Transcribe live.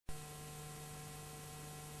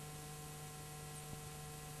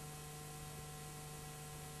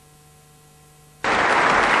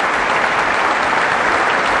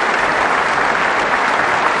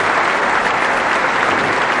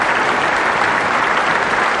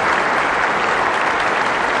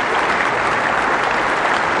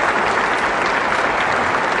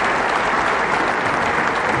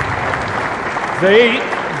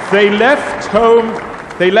They left home.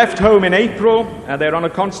 They left home in April, and they're on a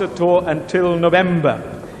concert tour until November.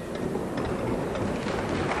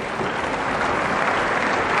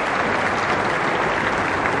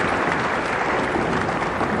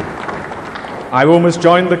 I almost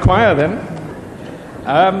joined the choir then.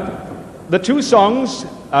 The two songs,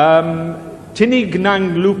 Tinig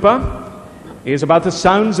Nang Lupa, is about the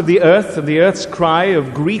sounds of the earth and the earth's cry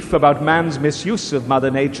of grief about man's misuse of Mother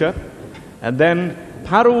Nature. And then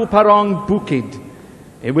PARU-PARONG Bukid,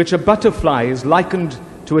 in which a butterfly is likened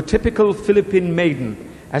to a typical Philippine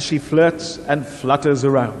maiden as she flirts and flutters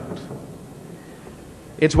around.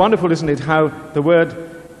 It's wonderful, isn't it, how the word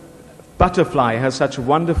butterfly has such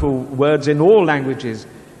wonderful words in all languages.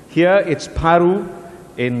 Here it's paru,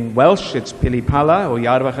 in Welsh it's pilipala or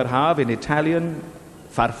yarwacherhav, in Italian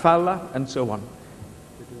farfalla, and so on.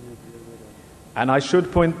 And I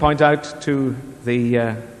should point out to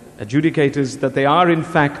the adjudicators that they are in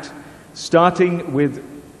fact starting with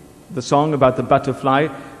the song about the butterfly.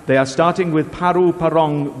 They are starting with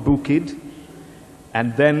PARU-PARONG Bukid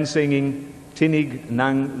and then singing Tinig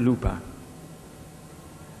Nang Lupa.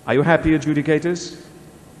 Are you happy, adjudicators?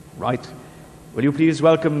 Right. Will you please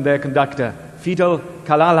welcome their conductor, Fidel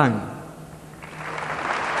Kalalang.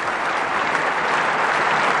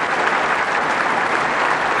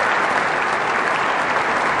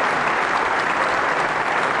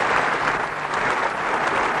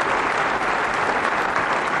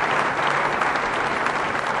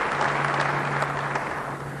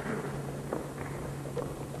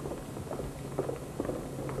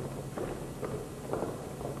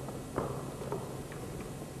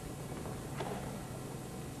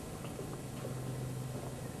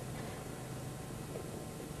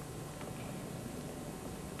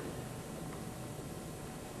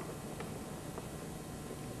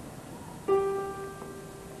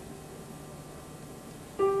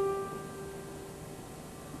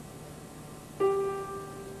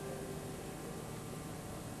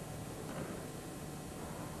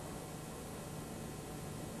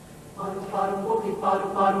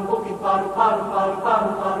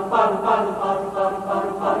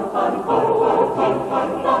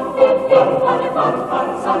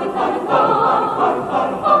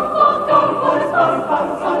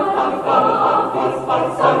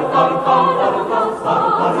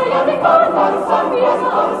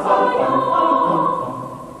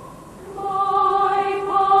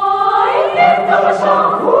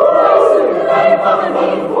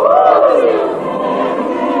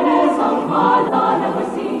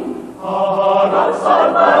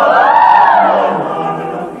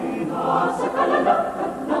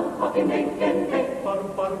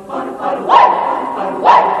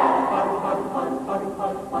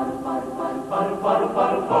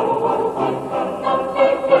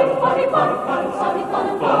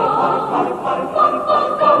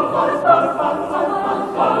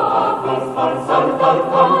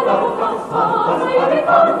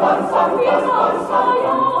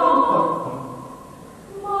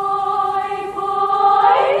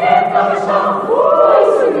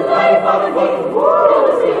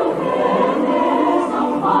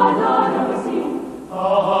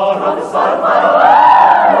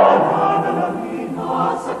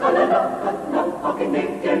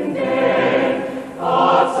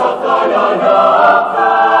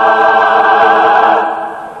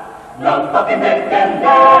 Fucking